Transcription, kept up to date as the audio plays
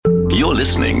You're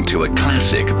listening to a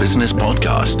classic business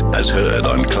podcast as heard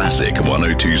on Classic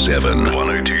 1027.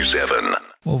 1027.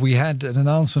 Well, we had an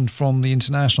announcement from the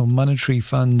International Monetary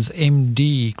Fund's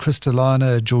MD,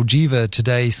 Kristalina Georgieva,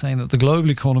 today saying that the global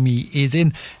economy is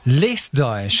in less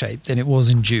dire shape than it was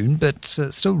in June, but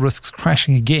still risks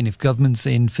crashing again if governments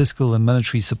end fiscal and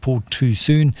monetary support too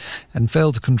soon and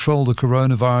fail to control the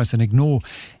coronavirus and ignore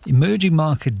emerging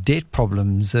market debt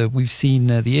problems. We've seen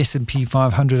the S&P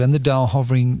 500 and the Dow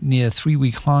hovering near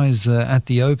three-week highs at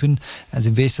the open, as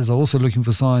investors are also looking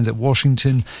for signs that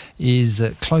Washington is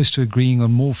close to agreeing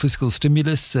on more fiscal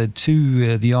stimulus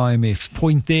to the IMF's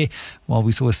point there, while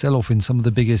we saw a sell-off in some of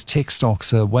the biggest tech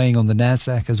stocks weighing on the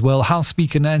Nasdaq as well. House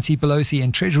Speaker Nancy Pelosi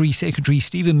and Treasury Secretary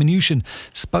Stephen Mnuchin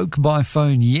spoke by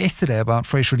phone yesterday about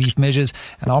fresh relief measures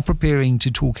and are preparing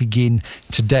to talk again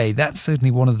today. That's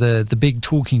certainly one of the big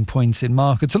talking points in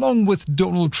markets, along with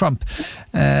Donald Trump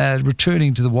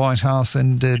returning to the White House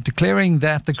and declaring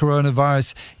that the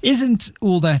coronavirus isn't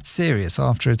all that serious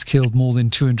after it's killed more than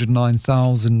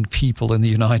 209,000 people in the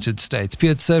United States.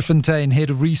 Peet Serfontein, Head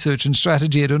of Research and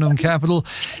Strategy at Unum Capital.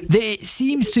 There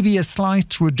seems to be a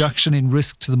slight reduction in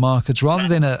risk to the markets rather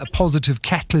than a positive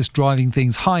catalyst driving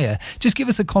things higher. Just give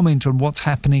us a comment on what's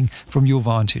happening from your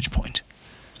vantage point.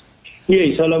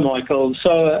 Yes, hello, Michael.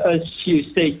 So as you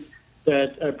state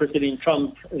that President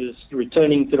Trump is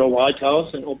returning to the White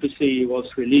House, and obviously he was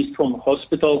released from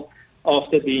hospital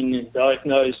after being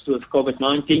diagnosed with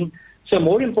COVID-19. So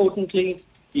more importantly,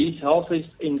 his health is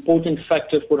an important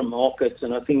factor for the markets,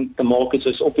 and I think the markets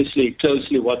is obviously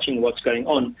closely watching what's going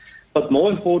on. But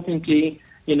more importantly,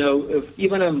 if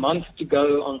even a month to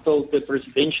go until the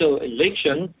presidential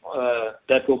election,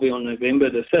 that will be on November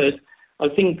the 3rd, I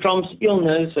think Trump's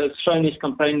illness has thrown his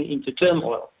campaign into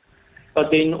turmoil.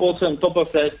 But then also on top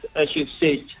of that, as you've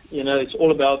said, it's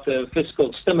all about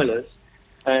fiscal stimulus.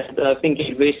 And I think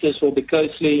investors will be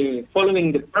closely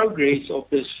following the progress of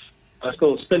this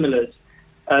fiscal stimulus.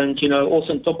 And,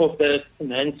 also on top of that,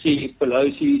 Nancy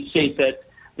Pelosi said that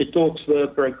the talks were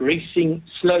progressing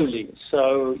slowly.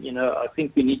 So, I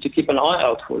think we need to keep an eye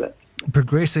out for that.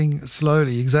 Progressing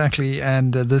slowly, exactly.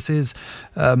 And this is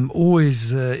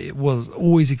always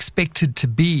expected to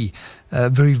be a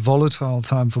very volatile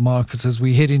time for markets as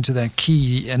we head into that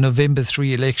key November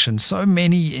 3 election. So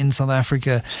many in South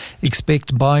Africa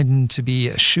expect Biden to be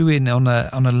a shoo-in on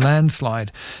a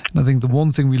landslide. And I think the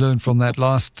one thing we learned from that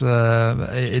last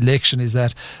election is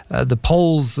that the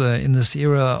polls in this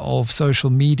era of social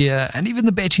media and even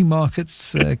the betting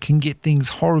markets can get things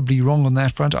horribly wrong on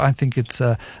that front. I think it's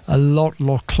a lot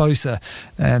closer.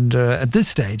 And at this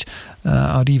stage,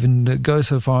 I'd even go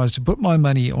so far as to put my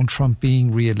money on Trump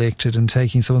being re-elected and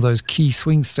taking some of those key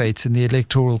swing states in the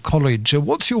Electoral College.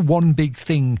 What's your one big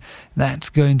thing that's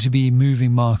going to be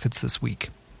moving markets this week?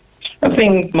 I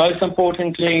think most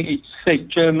importantly, it's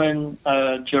Fed Chairman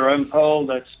Jerome Powell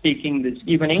that's speaking this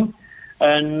evening.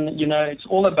 And, it's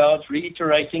all about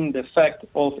reiterating the fact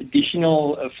of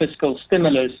additional fiscal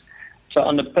stimulus to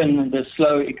underpin the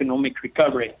slow economic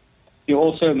recovery. You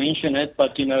also mentioned it,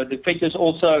 but, the Fed is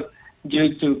also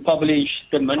due to publish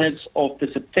the minutes of the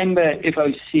September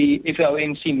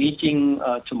FOMC meeting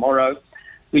tomorrow,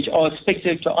 which are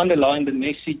expected to underline the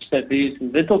message that there is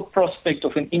little prospect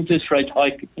of an interest rate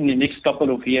hike in the next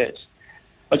couple of years.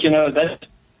 But, that's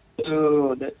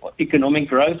the economic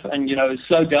growth and,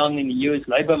 slowdown in the U.S.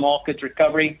 labor market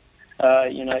recovery.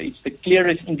 It's the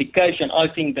clearest indication, I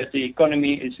think, that the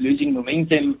economy is losing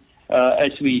momentum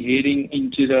as we're heading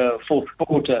into the fourth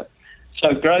quarter.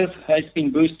 So growth has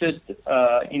been boosted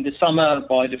in the summer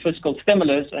by the fiscal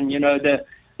stimulus, and,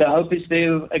 the hope is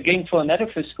there again for another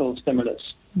fiscal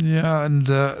stimulus. Yeah, and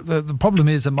the problem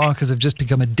is that markets have just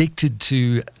become addicted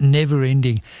to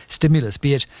never-ending stimulus,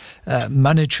 be it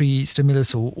monetary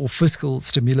stimulus or fiscal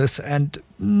stimulus, and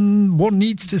one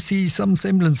needs to see some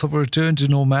semblance of a return to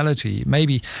normality,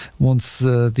 maybe once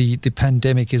the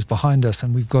pandemic is behind us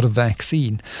and we've got a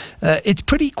vaccine. It's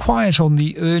pretty quiet on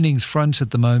the earnings front at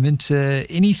the moment.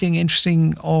 Anything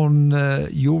interesting on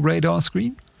your radar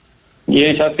screen?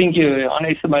 Yes, I think you're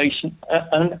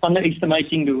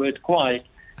underestimating the word quiet.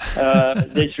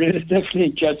 There's relatively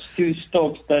just two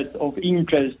stocks that of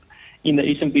interest in the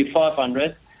S&P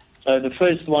 500. So the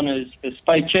first one is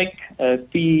Paycheck,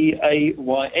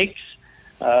 PAYX.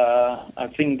 I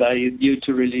think they're due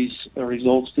to release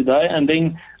results today. And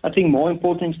then I think more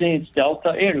importantly, it's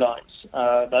Delta Airlines.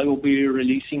 They will be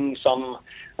releasing some,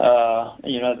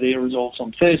 their results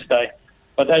on Thursday.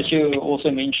 But as you also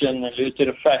mentioned, alluded to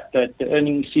the fact that the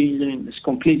earnings season is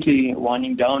completely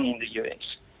winding down in the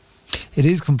U.S. it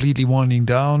is completely winding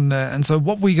down. And so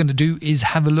what we're going to do is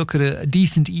have a look at a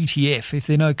decent ETF. If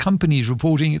there are no companies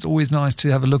reporting, it's always nice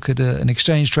to have a look at an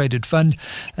exchange-traded fund.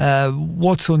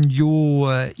 What's on your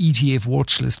ETF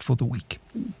watch list for the week?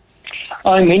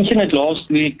 I mentioned it last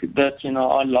week that,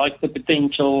 I like the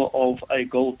potential of a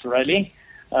gold rally.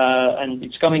 And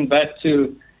it's coming back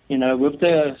to, with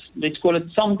the, let's call it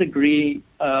some degree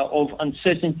of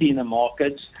uncertainty in the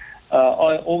markets.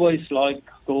 I always like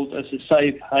gold as a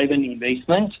safe haven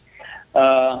investment.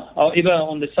 However,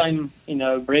 on the same,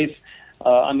 breath,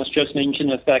 I must just mention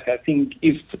the fact I think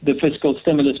if the fiscal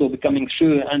stimulus will be coming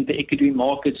through and the equity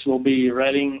markets will be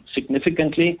rallying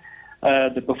significantly,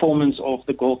 the performance of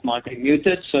the gold might be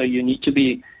muted. So you need to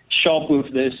be sharp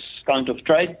with this kind of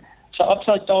trade. So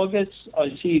upside targets,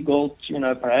 I see gold,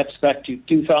 perhaps back to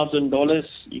 $2,000.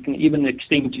 You can even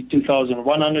extend to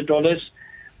 $2,100.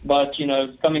 But,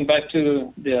 coming back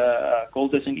to the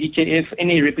gold as an ETF,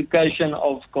 any replication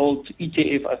of gold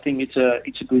ETF, I think it's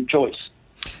a good choice.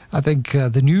 I think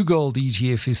the new gold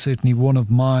ETF is certainly one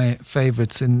of my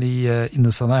favourites in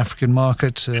the South African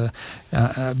market,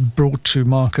 brought to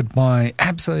market by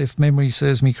ABSA, if memory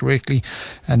serves me correctly,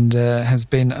 and has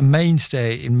been a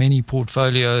mainstay in many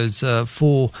portfolios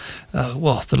for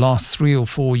the last 3 or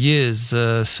 4 years.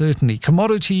 Certainly,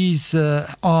 commodities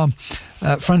are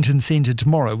front and centre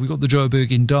tomorrow. We've got the Joburg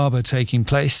Indaba taking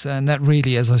place, and that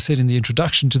really, as I said in the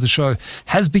introduction to the show,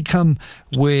 has become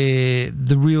where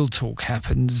the real talk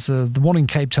happens. The one in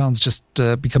Cape Town's just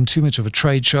become too much of a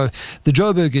trade show. The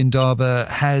Joburg Indaba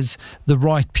has the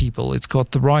right people. It's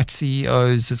got the right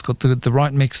CEOs. It's got the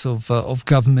right mix of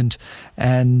government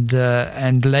and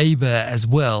labour as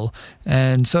well,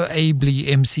 and so ably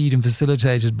emceed and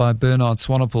facilitated by Bernard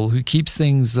Swanepoel, who keeps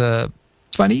things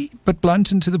funny but blunt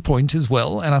and to the point as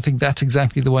well, and I think that's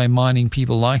exactly the way mining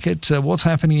people like it. What's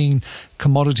happening in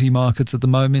commodity markets at the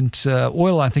moment?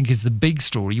 Oil, I think, is the big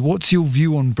story. What's your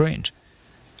view on Brent?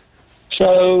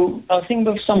 So I think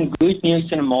with some good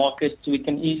news in the market, we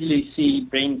can easily see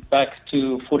Brent back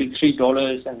to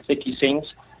 $43.30.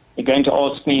 You're going to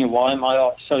ask me, why am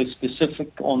I so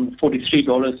specific on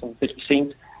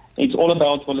 $43.30? It's all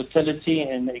about volatility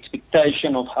and the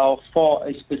expectation of how far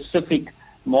a specific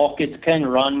market can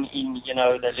run in,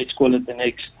 let's call it the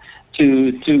next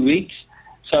two weeks.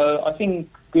 So I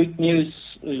think good news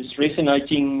is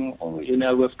resonating,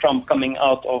 with Trump coming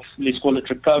out of, let's call it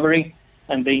recovery,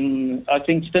 and then I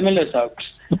think stimulus hoax.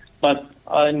 But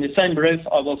in the same breath,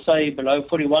 I will say below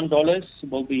 $41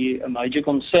 will be a major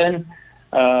concern.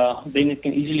 Then it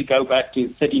can easily go back to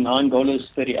 $39,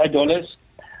 $38.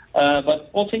 But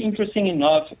also interesting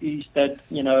enough is that,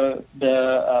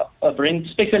 the Brent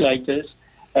speculators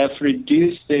have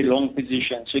reduced their long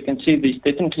position. So you can see there's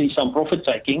definitely some profit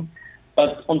taking.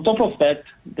 But on top of that,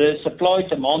 the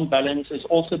supply-demand balance is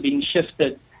also being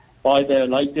shifted by the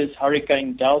latest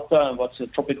Hurricane Delta and what's a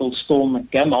tropical storm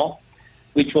Gamma,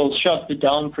 which will shut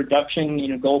down production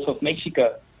in the Gulf of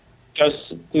Mexico.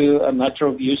 Just to a matter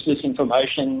of useless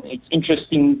information, it's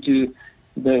interesting to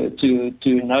know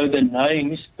the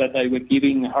names that they were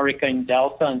giving Hurricane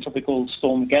Delta and tropical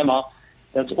storm Gamma.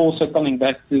 That's also coming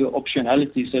back to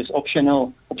optionality. So it's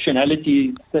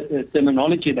optionality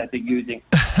terminology that they're using.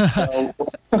 So,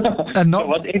 and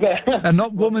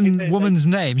not women's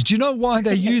names. Do you know why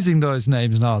they're using those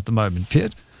names now at the moment,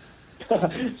 Peet?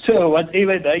 So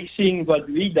whatever they're seeing, what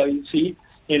we don't see,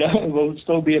 will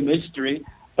still be a mystery.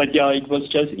 But yeah, it was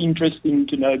just interesting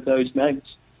to know those names.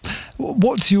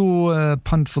 What's your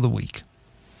punt for the week?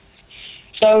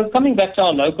 So coming back to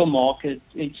our local market,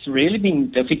 it's really been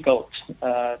difficult,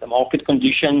 the market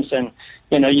conditions, and,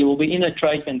 you will be in a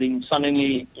trade and then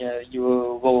suddenly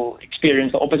you will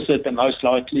experience the opposite, and most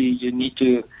likely you need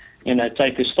to,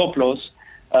 take a stop loss.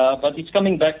 But it's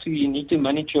coming back to you need to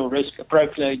manage your risk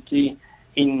appropriately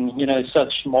in,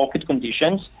 such market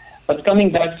conditions. But coming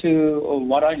back to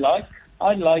what I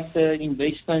like the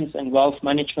investments and wealth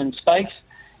management space,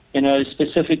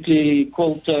 specifically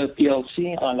Quilter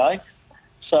PLC I like.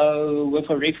 So with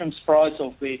a reference price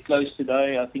of where it closed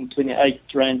today, I think 28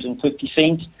 Rand and 50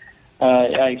 cents,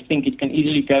 I think it can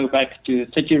easily go back to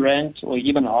 30 Rand or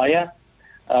even higher.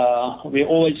 We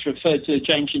always refer to a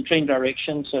change in trend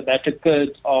direction, so that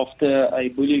occurred after a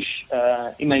bullish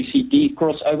MACD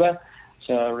crossover.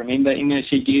 So remember,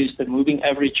 MACD is the moving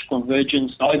average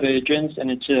convergence divergence, and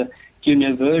it's a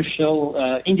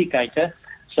universal indicator.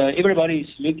 So everybody's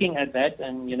looking at that,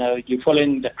 and, you're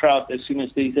following the crowd as soon as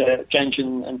there's a change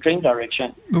in trend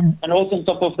direction. And also on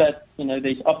top of that,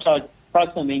 there's upside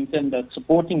price momentum that's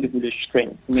supporting the bullish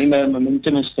trend. Remember,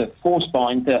 momentum is the force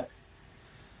behind the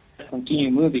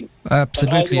continue moving.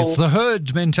 Absolutely. It's the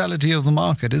herd mentality of the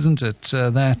market, isn't it?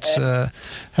 That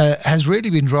has really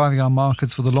been driving our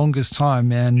markets for the longest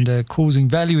time and causing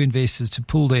value investors to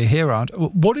pull their hair out.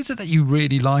 What is it that you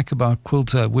really like about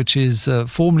Quilter, which is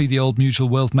formerly the old mutual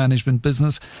wealth management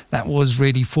business that was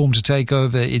really formed to take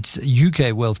over its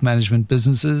UK wealth management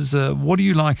businesses? What do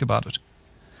you like about it?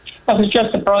 It's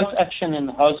just the price action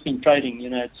and how it's been trading.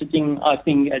 It's sitting, I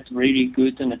think, at really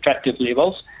good and attractive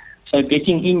levels. So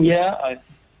getting in here, I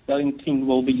don't think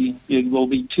it will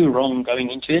be too wrong going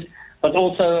into it. But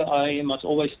also, I must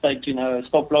always state,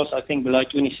 stop loss. I think below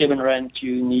 27 Rand,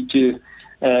 you need to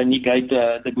negate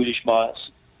the bullish bias.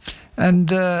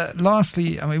 And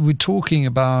lastly, we're talking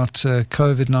about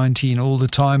COVID-19 all the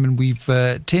time, and we've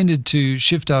tended to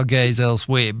shift our gaze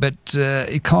elsewhere. But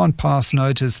it can't pass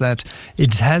notice that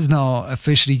it has now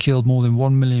officially killed more than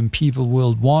 1 million people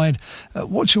worldwide.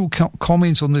 What's your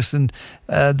comments on this and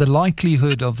the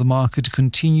likelihood of the market to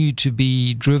continue to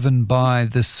be driven by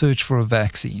the search for a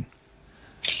vaccine?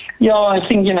 Yeah, I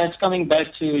think, it's coming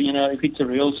back to, if it's a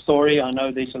real story. I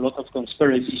know there's a lot of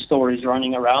conspiracy stories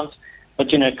running around. But,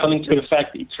 coming to the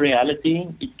fact it's reality,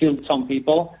 it killed some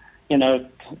people,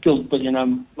 killed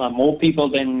more people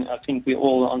than I think we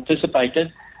all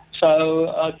anticipated. So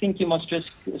I think you must just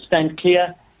stand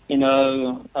clear,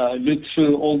 look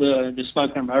through all the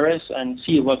smoke and mirrors and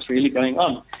see what's really going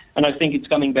on. And I think it's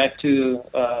coming back to,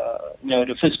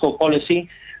 the fiscal policy.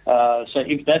 So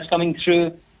if that's coming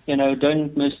through,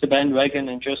 don't miss the bandwagon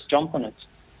and just jump on it.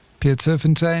 Peet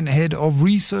Serfontein, Head of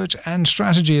Research and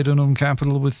Strategy at Unum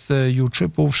Capital, with your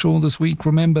trip offshore this week.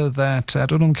 Remember that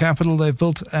at Unum Capital, they've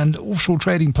built an offshore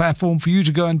trading platform for you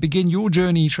to go and begin your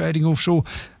journey trading offshore.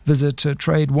 Visit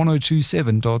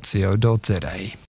trade1027.co.za.